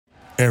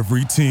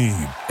Every team,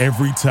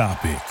 every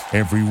topic,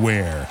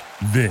 everywhere.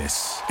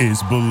 This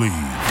is Believe.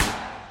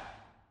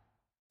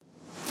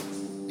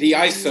 The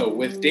ISO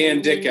with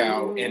Dan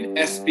Dickow and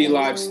SB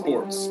Live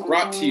Sports,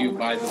 brought to you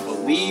by the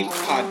Believe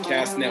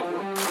Podcast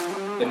Network,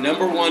 the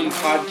 #1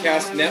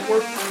 podcast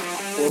network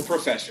for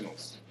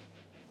professionals.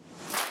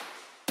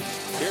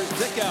 Here's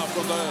Dickow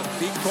from the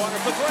deep corner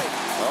for three.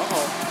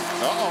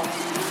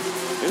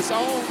 It's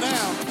on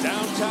now.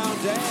 Downtown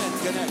Dan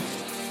connects.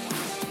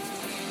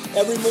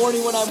 Every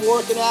morning when I'm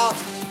working out,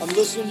 I'm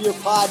listening to your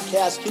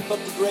podcast. Keep up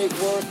the great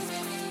work.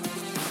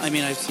 I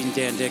mean, I've seen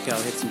Dan Dickow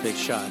hit some big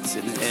shots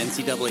in the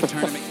NCAA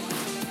tournament.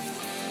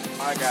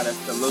 I gotta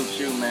salute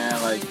you,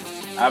 man. Like,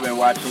 I've been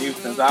watching you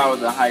since I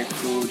was in high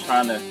school,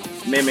 trying to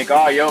mimic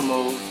all your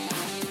moves.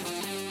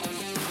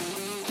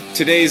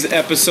 Today's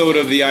episode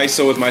of The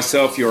ISO with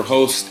myself, your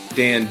host,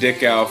 Dan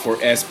Dickow for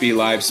SB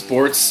Live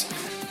Sports.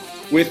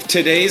 With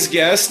today's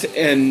guest,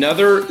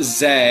 another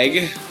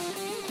Zag.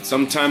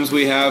 Sometimes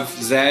we have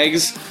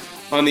Zags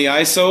on the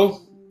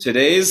ISO.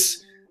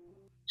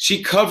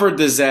 She covered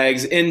the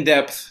Zags in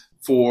depth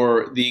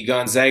for the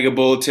Gonzaga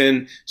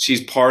Bulletin.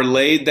 She's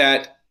parlayed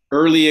that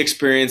early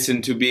experience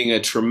into being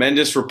a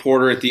tremendous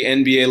reporter at the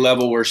NBA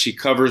level, where she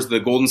covers the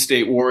Golden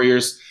State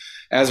Warriors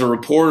as a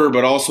reporter,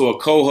 but also a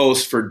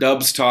co-host for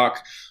Dubs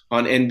Talk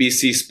on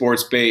NBC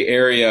Sports Bay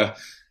Area.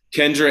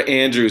 Kendra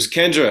Andrews.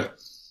 Kendra,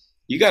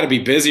 you got to be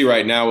busy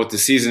right now with the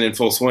season in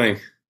full swing.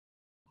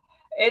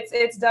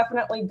 It's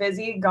definitely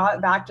busy. Got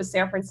back to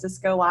San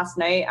Francisco last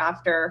night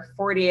after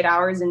 48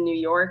 hours in New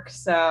York.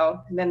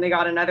 So then they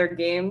got another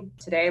game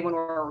today when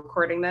we're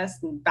recording this,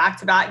 and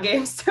back-to-back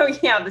games. So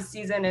yeah, the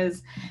season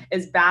is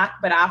back.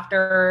 But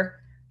after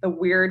the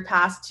weird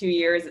past 2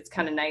 years, it's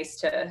kind of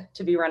nice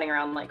to be running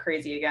around like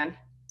crazy again.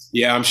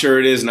 Yeah, I'm sure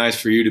it is nice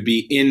for you to be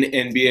in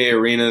NBA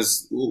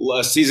arenas.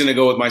 A season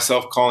ago with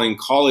myself calling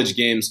college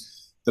games,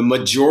 the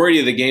majority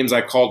of the games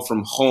I called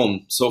from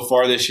home. So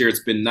far this year,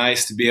 it's been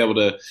nice to be able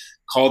to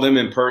call them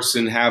in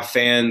person, have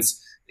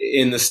fans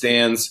in the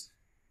stands.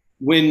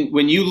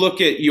 When you look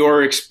at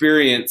your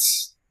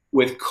experience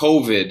with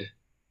COVID,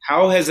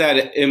 how has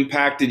that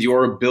impacted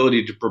your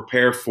ability to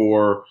prepare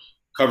for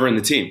covering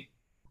the team?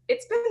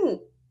 It's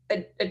been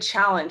a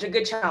challenge, a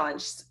good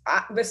challenge,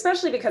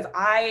 especially because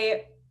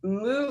I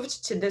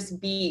moved to this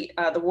beat,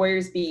 the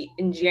Warriors beat,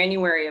 in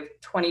January of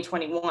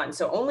 2021.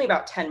 So only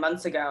about 10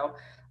 months ago,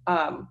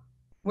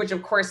 which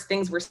of course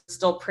things were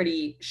still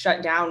pretty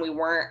shut down.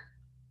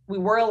 We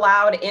were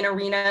allowed in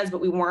arenas,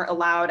 but we weren't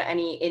allowed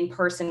any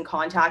in-person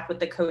contact with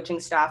the coaching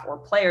staff or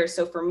players.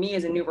 So for me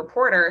as a new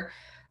reporter,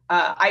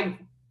 I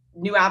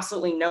knew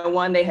absolutely no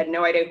one. They had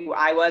no idea who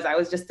I was. I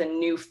was just a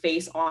new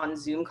face on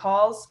Zoom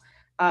calls.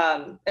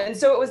 And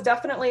so it was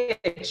definitely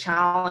a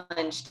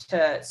challenge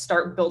to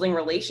start building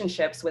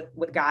relationships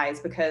with guys,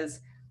 because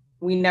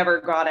we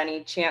never got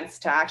any chance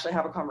to actually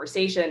have a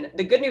conversation.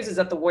 The good news is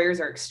that the Warriors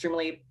are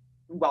extremely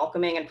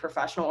welcoming and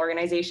professional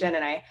organization.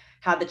 And I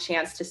had the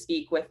chance to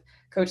speak with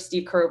Coach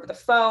Steve Kerr over the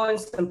phone,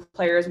 some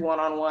players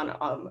one-on-one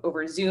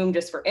over Zoom,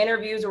 just for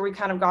interviews where we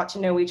kind of got to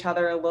know each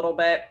other a little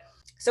bit.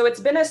 So it's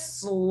been a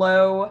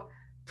slow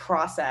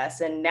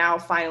process. And now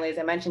finally, as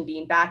I mentioned,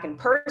 being back in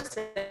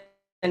person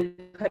and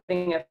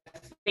putting a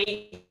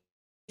face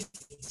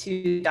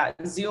to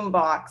that Zoom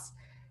box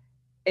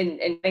and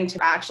getting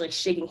to actually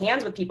shaking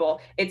hands with people,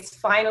 it's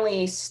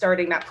finally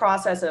starting that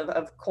process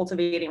of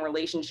cultivating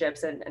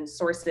relationships and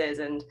sources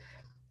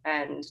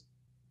and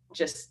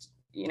just,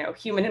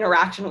 human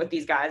interaction with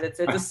these guys.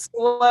 It's a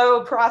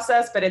slow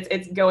process, but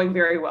it's going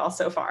very well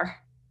so far.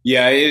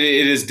 Yeah,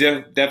 it is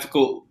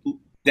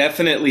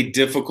definitely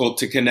difficult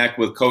to connect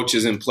with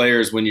coaches and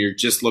players when you're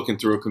just looking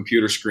through a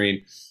computer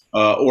screen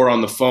or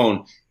on the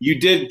phone. You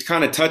did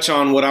kind of touch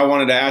on what I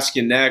wanted to ask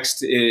you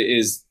next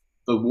is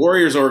the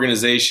Warriors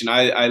organization.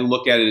 I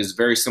look at it as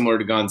very similar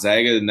to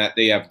Gonzaga in that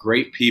they have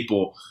great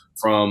people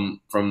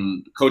from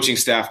coaching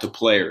staff to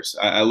players.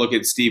 I look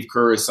at Steve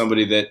Kerr as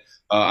somebody that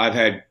I've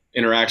had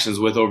interactions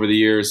with over the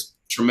years.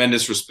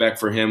 Tremendous respect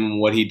for him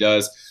and what he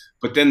does.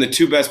 But then the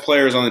two best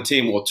players on the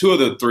team, well, two of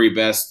the three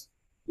best,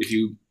 if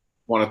you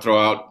want to throw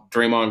out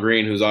Draymond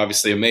Green, who's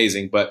obviously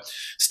amazing, but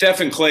Steph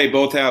and Clay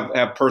both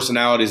have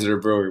personalities that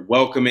are very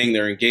welcoming.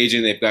 They're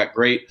engaging. They've got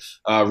great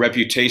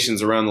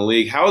reputations around the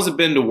league. How has it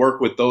been to work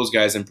with those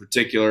guys in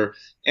particular?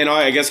 And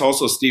I guess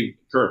also Steve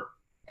Kerr.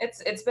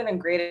 It's been a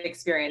great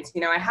experience.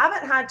 I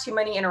haven't had too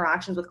many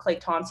interactions with Klay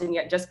Thompson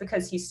yet, just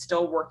because he's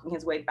still working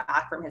his way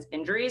back from his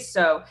injuries.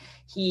 So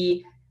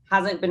he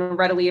hasn't been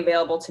readily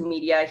available to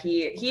media.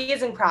 He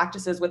is in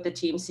practices with the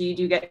team, so you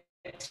do get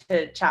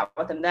to chat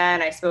with him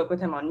then. I spoke with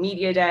him on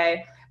media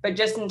day, but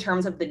just in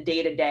terms of the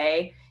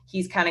day-to-day,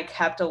 he's kind of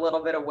kept a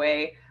little bit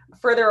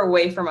further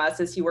away from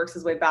us as he works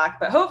his way back.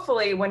 But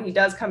hopefully when he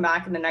does come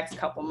back in the next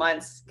couple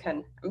months,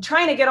 I'm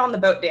trying to get on the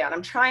boat, Dan.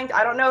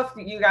 I don't know if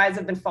you guys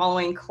have been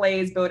following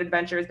Clay's boat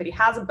adventures, but he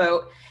has a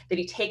boat that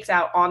he takes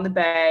out on the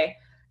bay.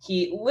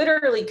 He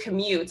literally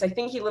commutes. I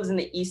think he lives in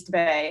the East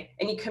Bay,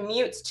 and he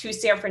commutes to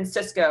San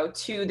Francisco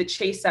to the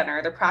Chase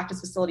Center, the practice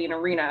facility and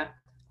arena,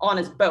 on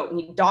his boat, and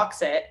he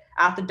docks it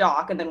at the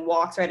dock and then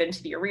walks right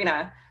into the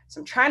arena. So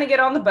I'm trying to get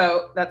on the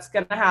boat. That's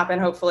going to happen,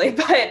 hopefully.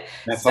 But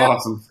that's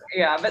awesome.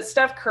 Yeah, but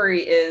Steph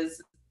Curry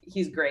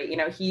he's great. You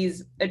know,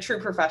 he's a true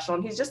professional,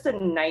 and he's just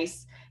a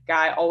nice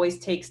guy. Always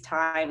takes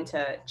time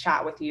to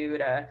chat with you,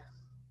 to,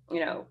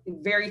 you know,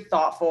 very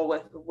thoughtful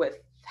with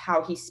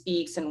how he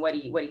speaks and what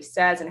he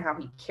says and how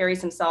he carries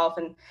himself.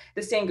 And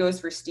the same goes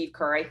for Steve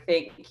Kerr. I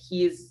think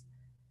he's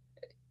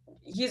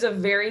a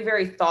very,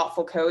 very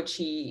thoughtful coach.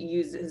 He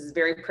uses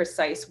very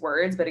precise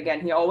words, but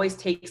again, he always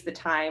takes the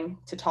time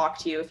to talk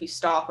to you. If you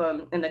stop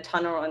him in the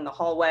tunnel or in the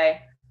hallway,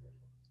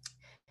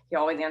 he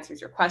always answers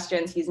your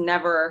questions. He's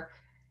never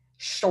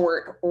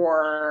short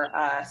or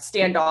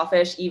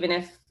standoffish, even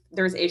if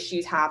there's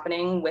issues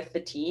happening with the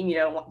team. You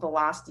know, the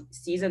last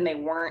season, they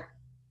weren't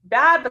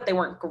bad, but they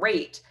weren't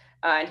great.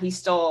 And he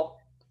still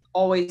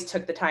always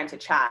took the time to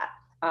chat.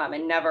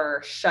 And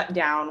never shut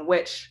down,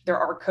 which there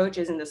are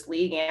coaches in this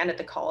league and at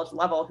the college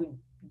level who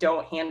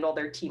don't handle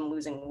their team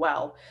losing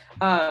well.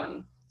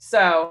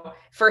 So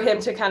for him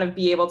to kind of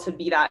be able to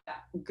be that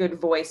good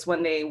voice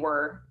when they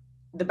were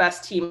the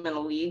best team in the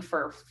league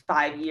for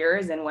 5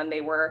 years and when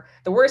they were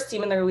the worst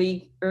team in their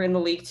league or in the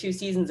league 2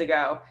 seasons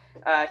ago,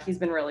 he's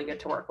been really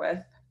good to work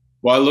with.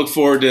 Well, I look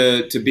forward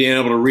to being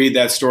able to read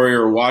that story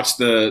or watch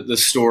the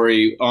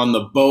story on the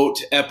boat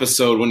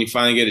episode when you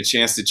finally get a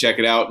chance to check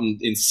it out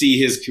and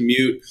see his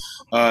commute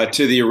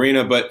to the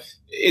arena. But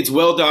it's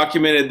well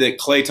documented that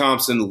Klay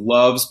Thompson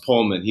loves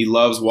Pullman. He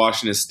loves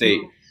Washington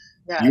State.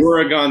 Yes. You're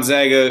a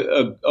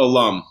Gonzaga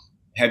alum.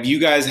 Have you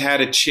guys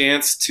had a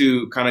chance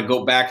to kind of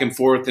go back and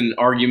forth and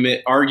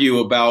argue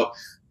about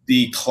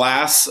the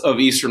class of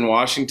Eastern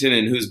Washington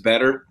and who's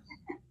better?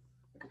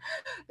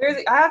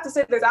 I have to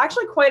say, there's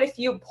actually quite a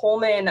few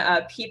Pullman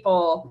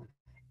people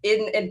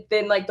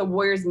in like the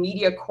Warriors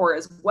media corps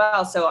as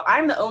well. So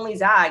I'm the only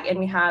Zag, and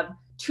we have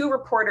 2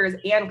 reporters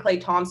and Klay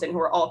Thompson who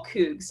are all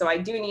Cougs. So I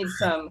do need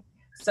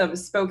some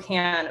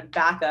Spokane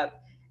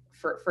backup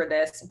for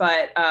this.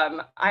 But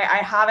I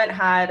haven't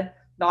had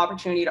the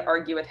opportunity to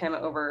argue with him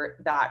over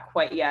that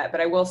quite yet.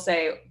 But I will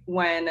say,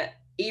 when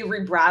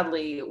Avery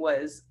Bradley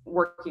was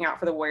working out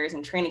for the Warriors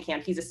in training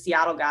camp, he's a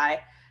Seattle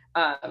guy.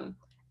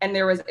 And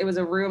it was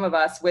a room of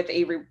us with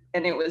Avery,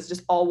 and it was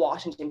just all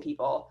Washington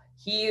people.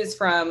 He is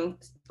from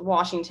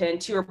Washington.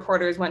 2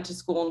 reporters went to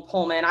school in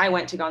Pullman. I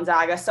went to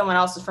Gonzaga. Someone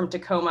else was from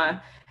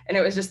Tacoma, and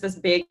it was just this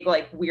big,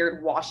 like,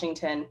 weird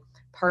Washington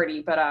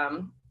party. But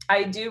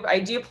I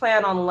do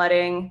plan on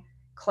letting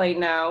Klay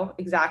know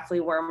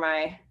exactly where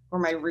my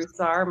roots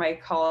are, my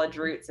college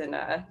roots, and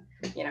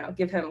you know,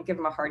 give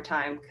him a hard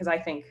time, because I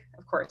think,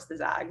 of course, the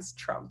Zags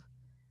trump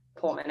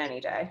Pullman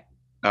any day.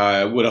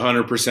 I would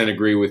 100%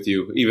 agree with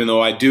you, even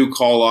though I do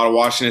call a lot of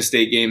Washington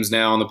State games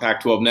now on the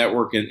Pac-12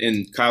 network,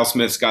 and Kyle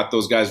Smith's got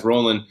those guys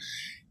rolling.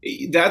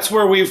 That's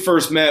where we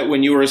first met,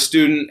 when you were a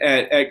student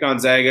at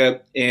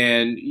Gonzaga,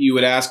 and you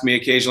would ask me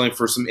occasionally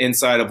for some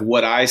insight of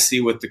what I see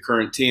with the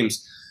current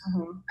teams.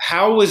 Mm-hmm.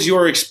 How was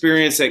your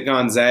experience at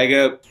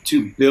Gonzaga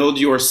to build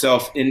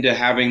yourself into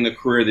having the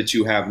career that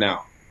you have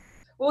now?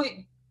 Well,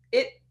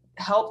 it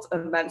helped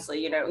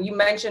immensely. You know, you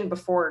mentioned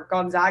before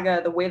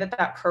Gonzaga, the way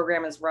that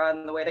program is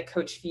run, the way that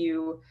Coach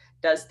Few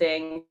does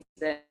things,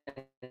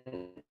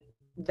 and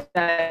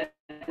then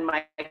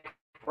Mike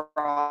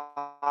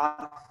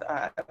Roth,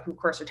 who of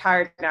course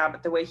retired now,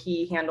 but the way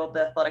he handled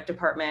the athletic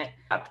department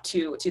up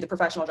to the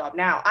professional job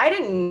now. I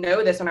didn't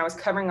know this when I was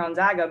covering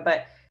Gonzaga,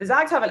 but the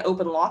Zags have an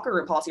open locker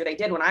room policy, or they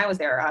did when I was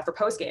there for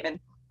postgame. And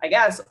I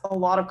guess a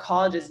lot of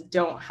colleges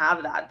don't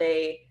have that.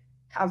 They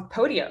have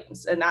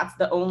podiums, and that's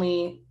the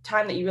only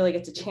time that you really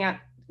get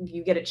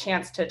a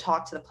chance to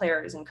talk to the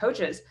players and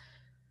coaches.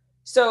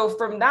 So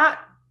from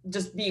that,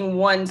 just being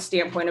one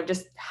standpoint of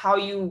just how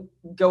you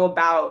go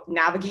about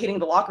navigating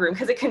the locker room,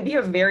 because it can be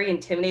a very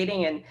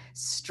intimidating and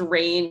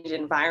strange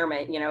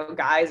environment. You know,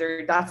 guys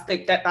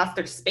that's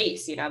their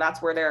space. You know, that's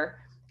where they're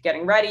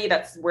getting ready.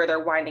 That's where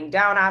they're winding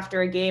down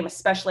after a game,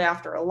 especially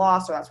after a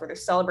loss, or that's where they're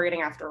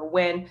celebrating after a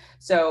win.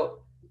 So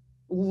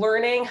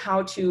learning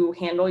how to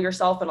handle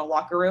yourself in a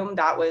locker room,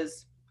 that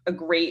was a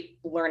great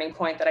learning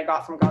point that I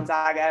got from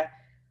Gonzaga.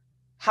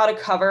 How to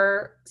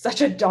cover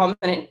such a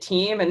dominant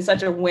team and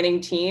such a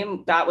winning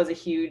team, that was a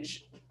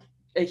huge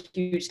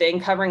thing.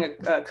 Covering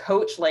a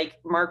coach like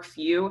Mark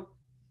Few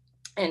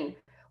and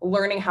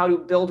learning how to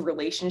build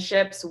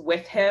relationships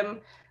with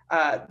him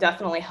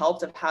definitely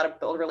helped, of how to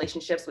build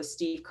relationships with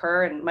Steve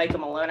Kerr and Michael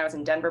Malone. I was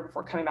in Denver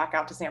before coming back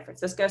out to San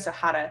Francisco. So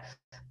how to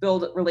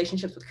build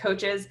relationships with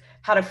coaches,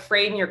 how to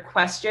frame your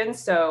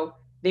questions so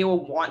they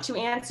will want to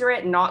answer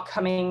it, not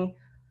coming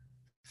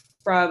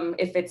from,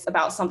 if it's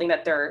about something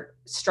that they're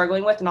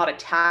struggling with, not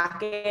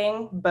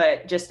attacking,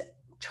 but just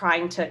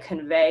trying to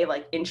convey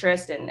like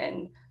interest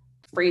and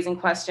phrasing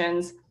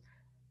questions.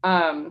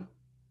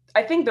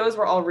 I think those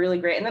were all really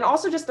great. And then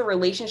also just the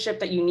relationship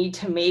that you need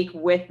to make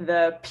with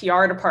the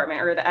PR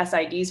department or the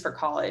SIDs for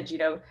college. You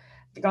know,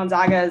 the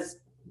Gonzaga's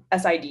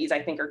SIDs,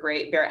 I think, are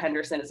great. Barrett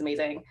Henderson is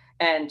amazing.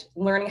 And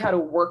learning how to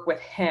work with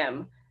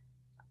him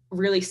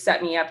really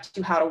set me up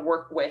to how to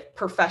work with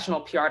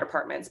professional PR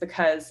departments,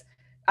 because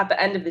at the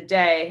end of the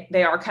day,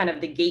 they are kind of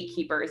the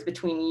gatekeepers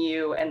between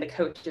you and the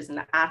coaches and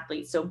the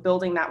athletes. So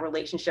building that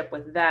relationship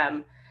with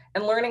them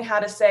and learning how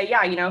to say,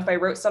 yeah, if I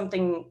wrote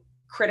something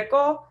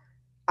critical,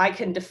 I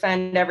can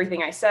defend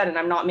everything I said and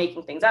I'm not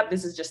making things up.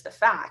 This is just the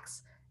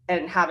facts.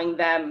 And having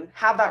them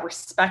have that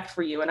respect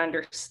for you and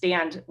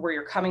understand where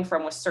you're coming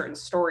from with certain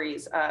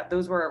stories,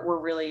 those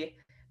were really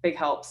big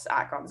helps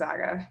at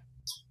Gonzaga.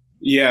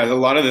 Yeah, a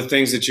lot of the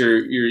things that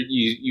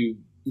you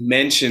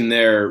mentioned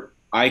there,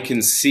 I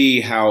can see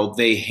how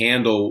they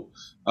handle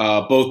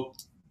both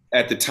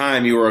at the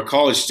time you were a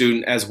college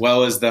student as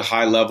well as the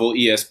high-level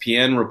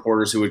ESPN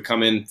reporters who would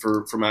come in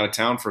from out of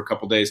town for a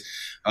couple of days.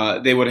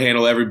 They would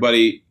handle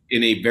everybody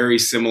in a very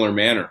similar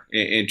manner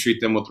and treat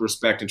them with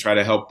respect and try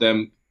to help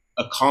them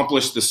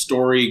accomplish the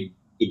story,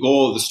 the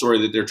goal of the story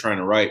that they're trying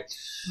to write.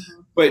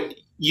 Mm-hmm. But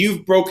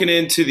you've broken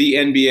into the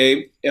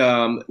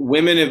NBA.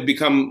 Women have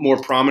become more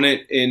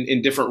prominent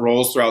in different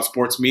roles throughout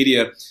sports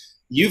media.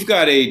 You've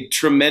got a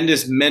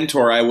tremendous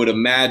mentor, I would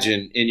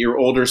imagine, in your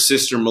older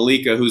sister,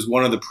 Malika, who's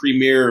one of the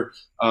premier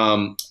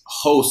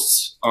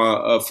hosts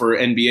for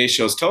NBA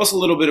shows. Tell us a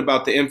little bit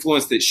about the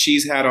influence that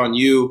she's had on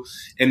you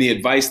and the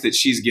advice that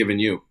she's given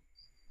you.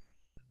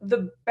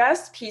 The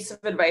best piece of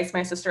advice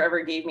my sister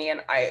ever gave me,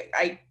 and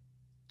I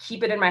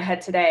keep it in my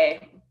head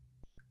today,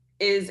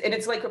 and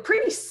it's like a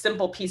pretty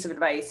simple piece of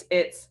advice.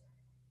 It's,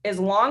 as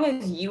long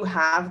as you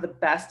have the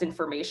best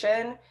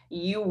information,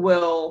 you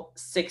will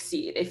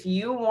succeed. If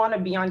you want to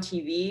be on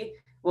TV,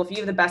 well, if you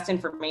have the best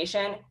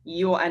information,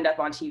 you will end up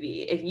on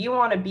TV. If you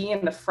want to be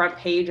in the front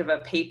page of a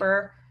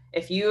paper,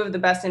 if you have the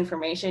best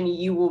information,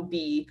 you will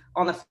be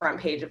on the front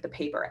page of the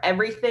paper.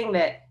 Everything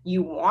that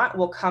you want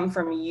will come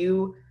from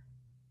you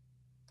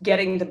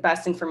getting the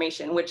best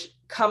information, which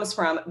comes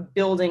from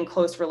building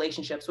close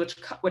relationships,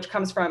 which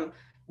comes from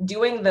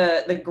doing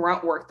the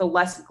grunt work, the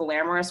less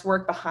glamorous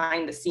work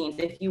behind the scenes.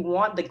 If you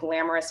want the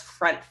glamorous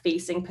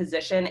front-facing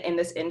position in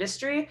this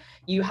industry,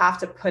 you have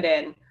to put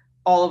in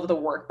all of the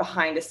work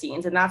behind the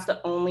scenes. And that's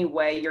the only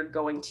way you're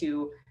going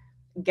to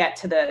get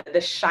to the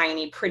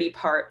shiny, pretty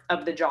part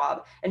of the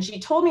job. And she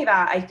told me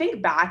that, I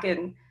think, back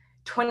in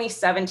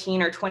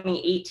 2017 or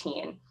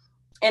 2018.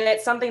 And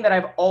it's something that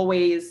I've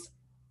always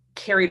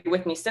carried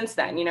with me since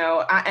then.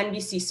 At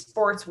NBC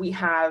Sports, we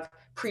have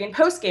pre and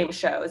post game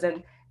shows,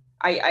 and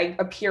I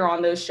appear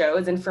on those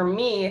shows. And for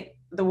me,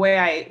 the way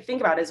I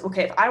think about it is,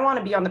 okay, if I want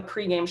to be on the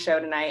pregame show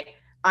tonight,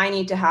 I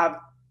need to have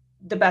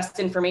the best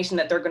information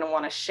that they're going to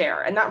want to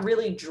share. And that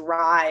really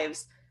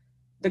drives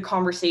the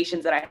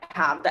conversations that I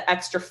have, the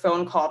extra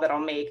phone call that I'll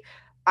make.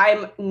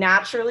 I'm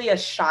naturally a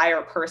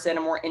shyer person,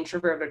 a more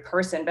introverted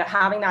person, but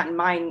having that in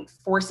mind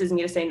forces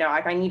me to say, no,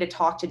 I need to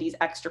talk to these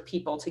extra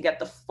people to get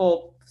the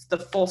full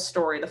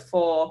story, the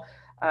full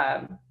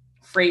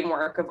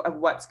framework of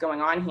what's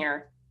going on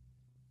here.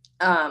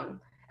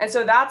 And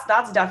so that's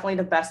definitely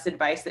the best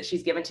advice that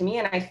she's given to me.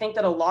 And I think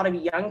that a lot of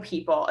young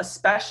people,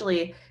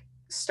 especially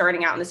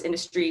starting out in this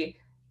industry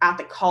at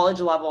the college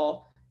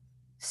level,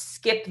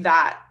 skip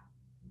that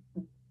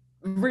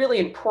really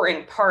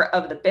important part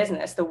of the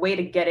business. The way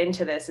to get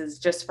into this is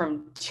just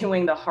from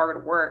doing the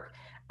hard work.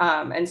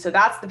 And so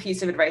that's the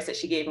piece of advice that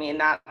she gave me. And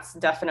that's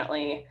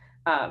definitely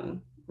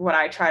what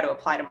I try to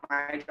apply to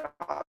my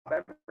job.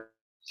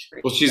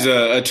 Well, she's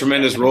a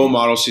tremendous role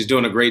model. She's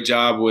doing a great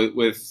job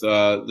with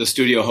the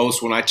studio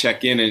host when I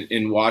check in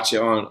and watch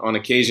it on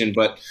occasion.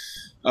 But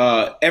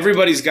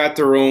everybody's got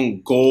their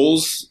own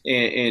goals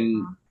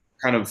and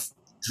kind of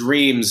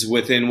dreams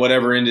within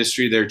whatever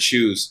industry they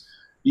choose.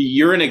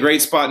 You're in a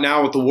great spot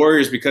now with the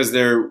Warriors because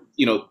they're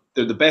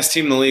the best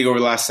team in the league over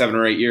the last 7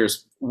 or 8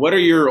 years. What are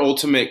your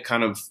ultimate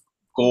kind of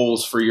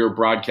goals for your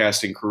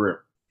broadcasting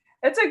career?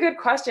 That's a good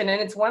question.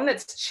 And it's one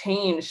that's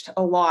changed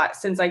a lot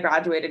since I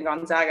graduated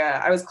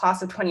Gonzaga. I was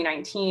class of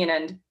 2019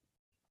 and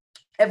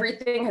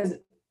everything has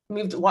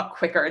moved a lot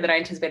quicker than I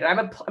anticipated. I'm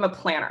a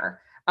planner.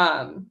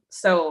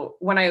 So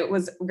when I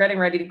was getting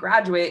ready to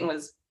graduate and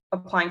was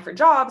applying for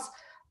jobs,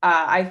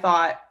 I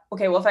thought,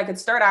 okay, well, if I could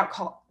start out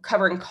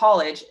covering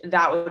college,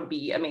 that would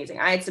be amazing.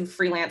 I had some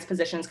freelance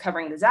positions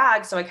covering the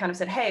Zags. So I kind of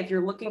said, hey, if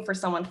you're looking for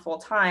someone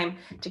full-time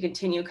to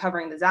continue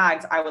covering the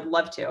Zags, I would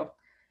love to.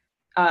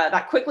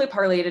 That quickly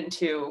parlayed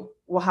into,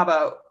 well, how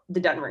about the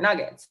Denver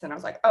Nuggets? And I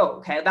was like, oh,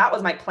 okay, that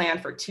was my plan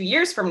for 2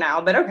 years from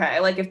now. But okay,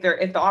 like if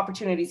the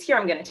opportunity's here,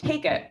 I'm going to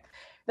take it.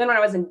 Then when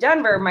I was in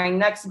Denver, my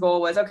next goal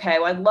was, okay,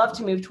 well, I'd love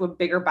to move to a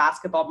bigger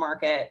basketball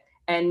market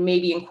and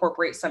maybe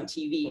incorporate some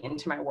TV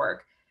into my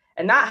work.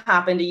 And that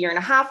happened 1.5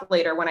 years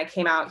later when I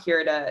came out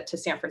here to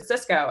San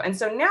Francisco. And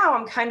so now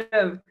I'm kind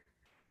of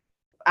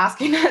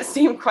asking that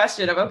same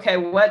question of, okay,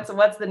 what's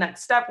the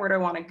next step? Where do I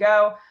want to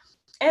go?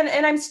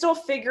 And I'm still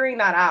figuring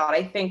that out.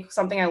 I think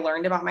something I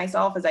learned about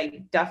myself is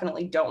I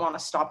definitely don't want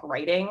to stop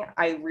writing.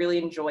 I really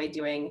enjoy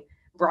doing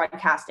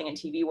broadcasting and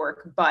TV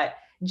work. But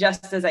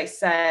just as I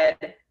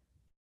said,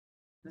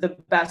 the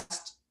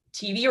best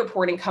TV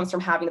reporting comes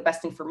from having the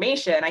best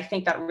information. I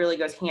think that really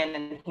goes hand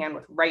in hand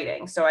with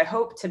writing. So I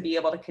hope to be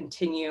able to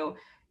continue,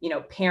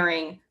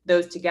 pairing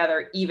those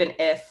together, even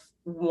if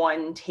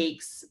one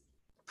takes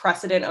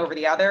precedent over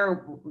the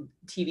other.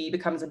 TV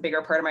becomes a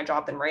bigger part of my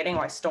job than writing.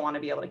 I still want to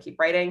be able to keep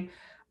writing.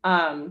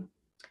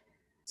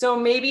 So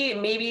maybe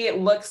it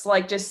looks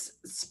like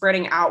just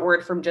spreading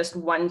outward from just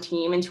one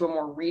team into a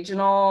more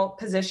regional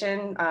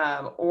position,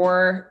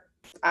 or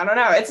I don't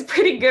know. It's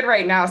pretty good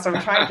right now. So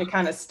I'm trying to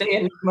kind of stay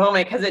in the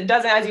moment, because it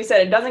doesn't, as you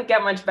said, it doesn't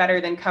get much better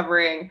than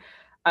covering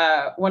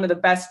one of the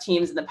best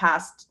teams in the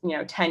past,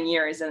 10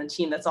 years, and a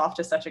team that's off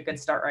to such a good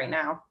start right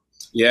now.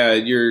 Yeah,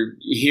 you're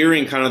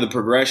hearing kind of the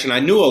progression. I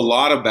knew a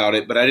lot about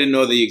it, but I didn't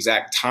know the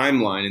exact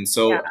timeline. And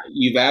so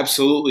you've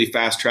absolutely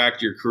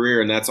fast-tracked your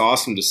career, and that's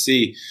awesome to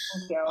see.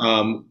 Thank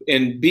you.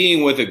 And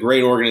being with a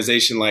great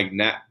organization like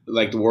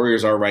the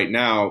Warriors are right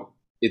now,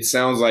 it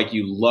sounds like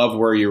you love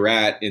where you're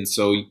at. And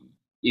so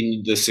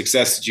in the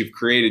success that you've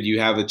created, you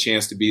have a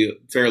chance to be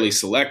fairly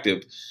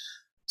selective.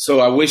 So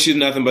I wish you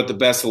nothing but the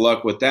best of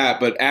luck with that.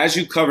 But as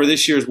you cover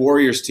this year's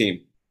Warriors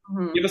team,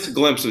 give us a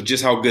glimpse of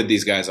just how good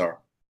these guys are.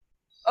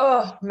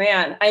 Oh,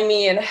 man. I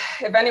mean,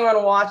 if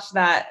anyone watched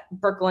that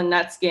Brooklyn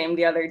Nets game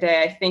the other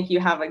day, I think you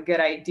have a good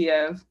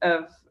idea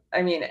of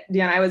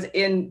Dan, I was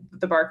in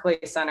the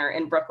Barclays Center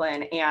in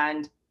Brooklyn,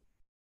 and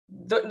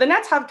the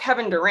Nets have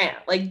Kevin Durant.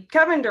 Like,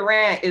 Kevin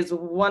Durant is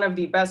one of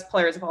the best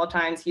players of all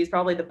time. He's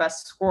probably the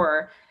best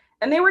scorer.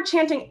 And they were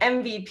chanting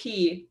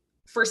MVP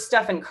for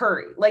Stephen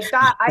Curry. Like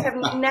that, I have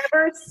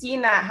never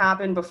seen that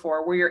happen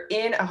before, where you're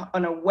in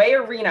an away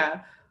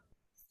arena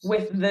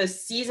with the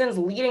season's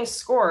leading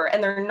scorer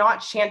and they're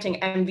not chanting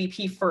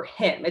MVP for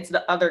him. It's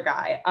the other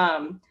guy.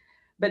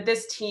 But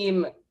this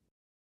team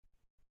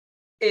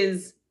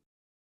is,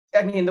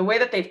 the way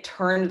that they've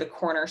turned the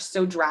corner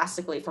so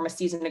drastically from a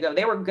season ago.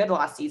 They were good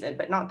last season,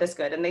 but not this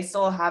good. And they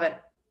still haven't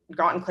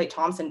gotten Klay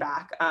Thompson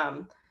back.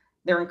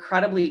 They're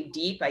incredibly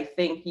deep. I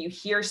think you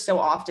hear so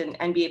often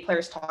NBA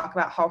players talk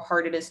about how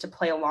hard it is to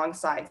play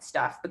alongside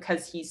Steph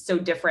because he's so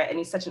different and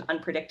he's such an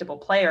unpredictable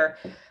player.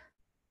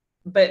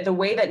 But the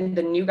way that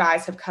the new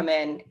guys have come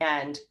in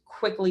and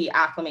quickly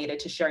acclimated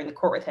to sharing the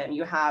court with him,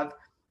 you have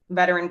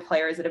veteran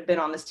players that have been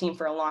on this team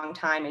for a long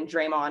time, and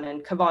Draymond,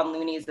 and Kevon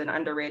Looney is an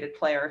underrated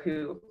player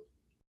who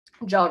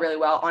gel really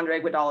well. Andre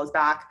Iguodala is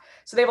back.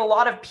 So they have a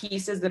lot of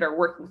pieces that are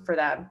working for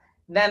them.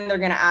 Then they're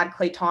going to add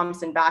Klay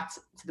Thompson back to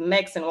the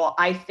mix. And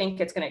I think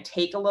it's going to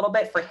take a little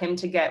bit for him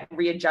to get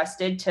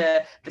readjusted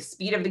to the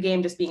speed of the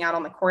game, just being out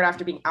on the court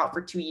after being out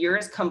for 2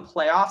 years. Come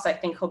playoffs, I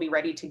think he'll be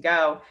ready to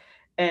go.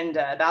 And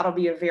that'll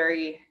be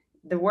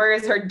the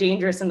Warriors are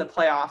dangerous in the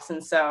playoffs.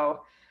 And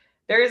so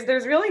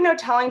there's really no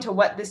telling to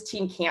what this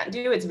team can't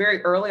do. It's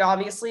very early,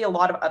 obviously. A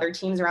lot of other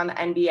teams around the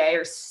NBA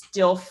are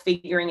still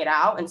figuring it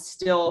out and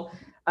still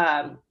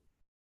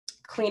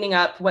cleaning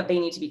up what they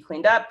need to be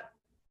cleaned up,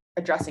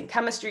 addressing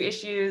chemistry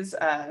issues,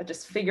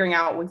 just figuring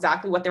out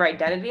exactly what their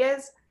identity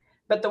is.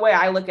 But the way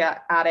I look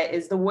at it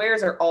is the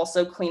Warriors are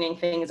also cleaning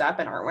things up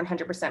and aren't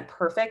 100%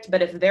 perfect.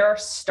 But if they're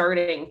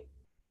starting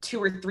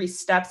 2 or 3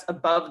 steps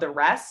above the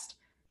rest,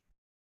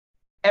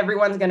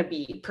 everyone's going to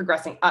be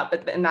progressing up.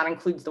 And that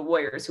includes the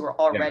Warriors, who are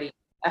already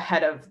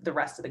ahead of the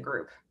rest of the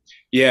group.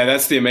 Yeah,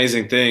 that's the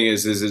amazing thing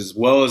is as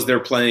well as they're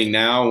playing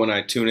now, when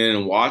I tune in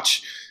and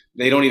watch,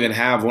 they don't even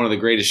have one of the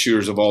greatest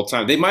shooters of all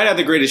time. They might have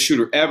the greatest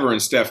shooter ever in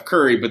Steph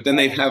Curry, but then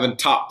they have a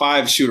top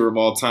 5 shooter of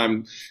all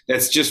time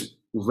that's just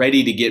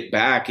ready to get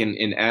back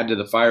and add to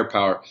the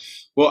firepower.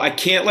 Well, I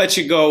can't let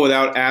you go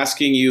without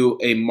asking you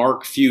a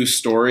Mark Few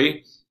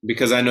story,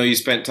 because I know you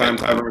spent time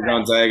covering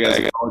Gonzaga as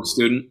a college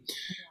student.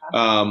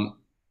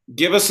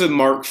 Give us a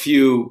Mark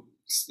Few,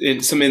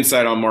 some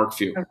insight on Mark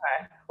Few. Okay.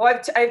 Well,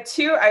 I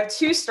have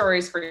two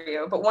stories for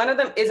you, but one of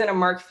them isn't a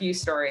Mark Few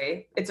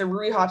story. It's a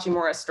Rui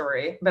Hachimura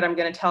story, but I'm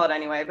going to tell it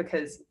anyway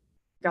because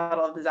God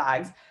love the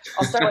Zags.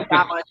 I'll start with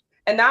that one.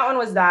 And that one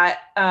was that,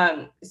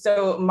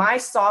 so my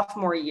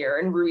sophomore year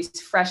and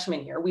Rui's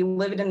freshman year, we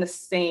lived in the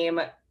same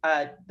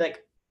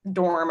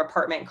dorm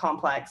apartment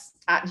complex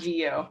at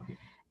GU.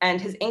 And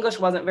his English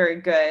wasn't very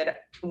good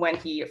when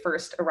he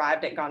first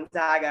arrived at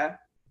Gonzaga.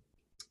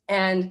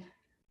 And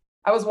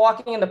I was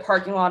walking in the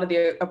parking lot of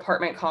the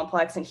apartment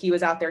complex, and he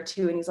was out there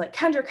too. And he's like,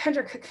 Kendra, can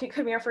you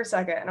come here for a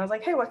second? And I was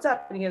like, hey, what's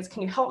up? And he goes,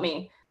 can you help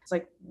me? It's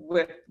like,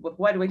 with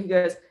what? When he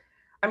goes,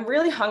 I'm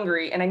really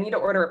hungry and I need to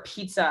order a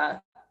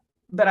pizza,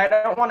 but I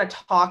don't want to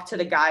talk to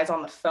the guys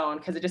on the phone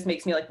because it just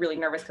makes me really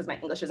nervous because my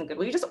English isn't good.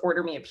 Will you just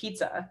order me a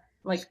pizza? I'm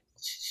like,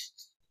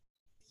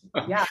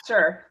 yeah,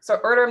 sure. So I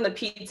order him the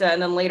pizza,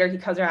 and then later he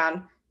comes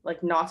around,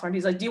 knocks on.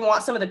 He's like, do you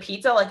want some of the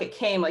pizza? It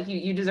came,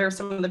 you deserve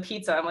some of the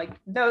pizza. I'm like,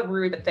 no,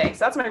 Rui, but thanks.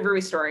 That's my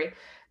Rui story.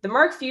 The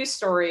Mark Few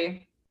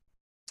story,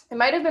 it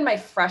might have been my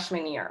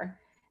freshman year,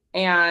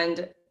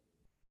 and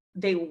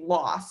they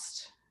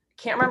lost.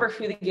 Can't remember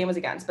who the game was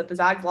against, but the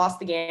Zags lost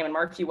the game, and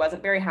Mark Few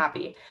wasn't very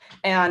happy.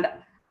 And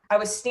I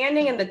was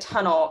standing in the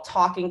tunnel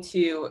talking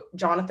to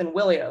Jonathan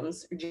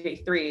Williams, or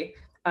J3,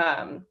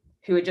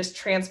 who had just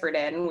transferred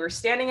in. And we were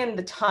standing in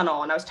the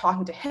tunnel, and I was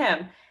talking to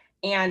him,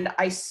 and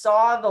I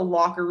saw the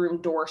locker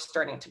room door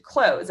starting to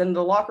close, and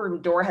the locker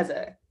room door has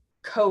a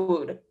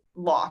code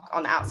lock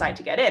on the outside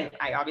to get in.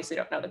 I obviously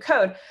don't know the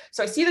code.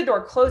 So I see the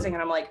door closing,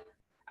 and I'm like,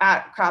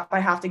 crap,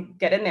 I have to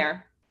get in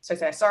there. So I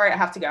say, sorry, I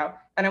have to go.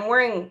 And I'm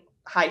wearing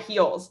high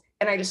heels.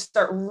 And I just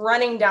start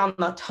running down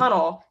the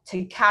tunnel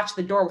to catch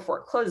the door before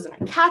it closes. And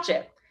I catch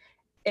it.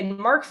 And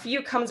Mark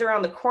Few comes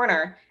around the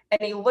corner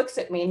and he looks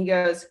at me and he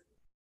goes,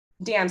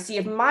 damn, see,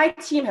 if my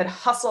team had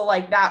hustled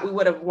like that, we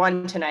would have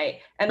won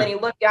tonight. And then he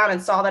looked down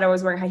and saw that I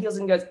was wearing high heels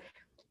and goes,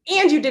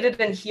 and you did it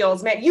in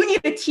heels, man. You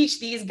need to teach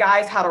these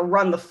guys how to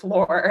run the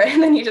floor.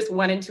 And then he just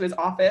went into his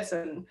office.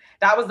 And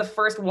that was the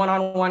first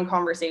one-on-one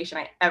conversation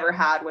I ever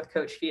had with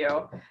Coach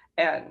Few.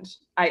 And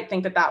I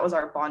think that was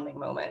our bonding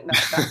moment.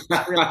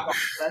 That really brought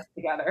us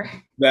together.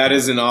 That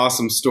is an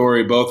awesome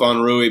story, both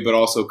on Rui, but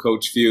also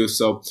Coach Few.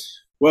 So,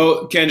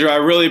 well, Kendra, I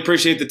really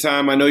appreciate the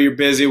time. I know you're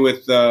busy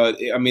with,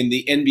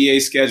 the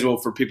NBA schedule.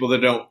 For people that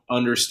don't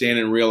understand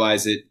and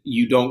realize it,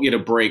 you don't get a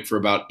break for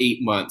about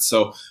 8 months.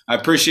 So I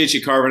appreciate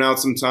you carving out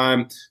some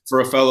time for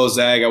a fellow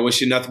Zag. I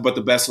wish you nothing but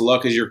the best of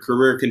luck as your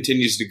career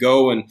continues to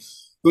go. And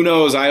who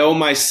knows, I owe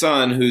my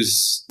son,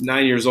 who's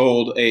 9 years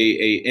old,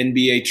 a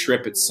NBA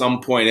trip at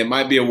some point. It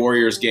might be a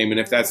Warriors game. And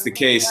if that's the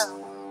case,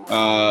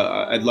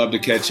 I'd love to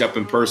catch up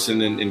in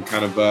person and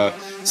kind of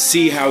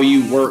see how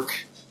you work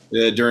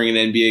during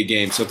an NBA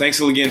game. So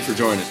thanks again for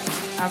joining.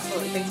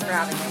 Absolutely. Thanks for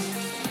having me.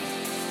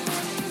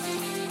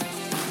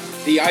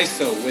 The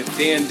ISO with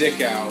Dan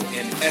Dickow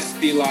and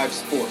SB Live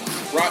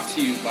Sports, brought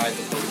to you by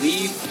the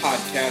Believe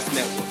Podcast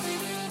Network,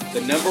 the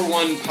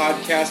 #1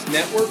 podcast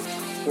network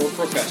for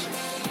professionals.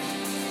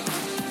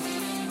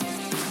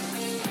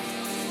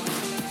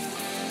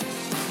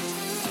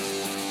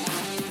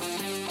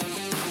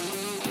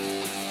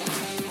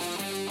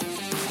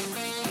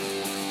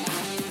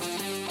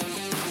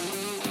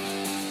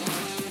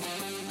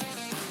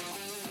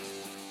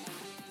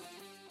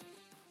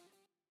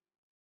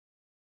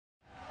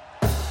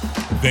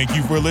 Thank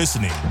you for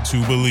listening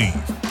to Believe.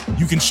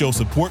 You can show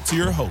support to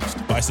your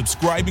host by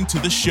subscribing to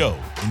the show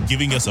and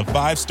giving us a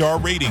 5-star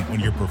rating on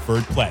your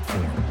preferred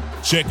platform.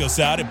 Check us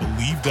out at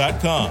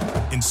Believe.com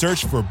and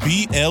search for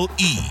BLEAV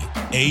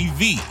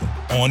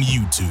on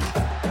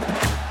YouTube.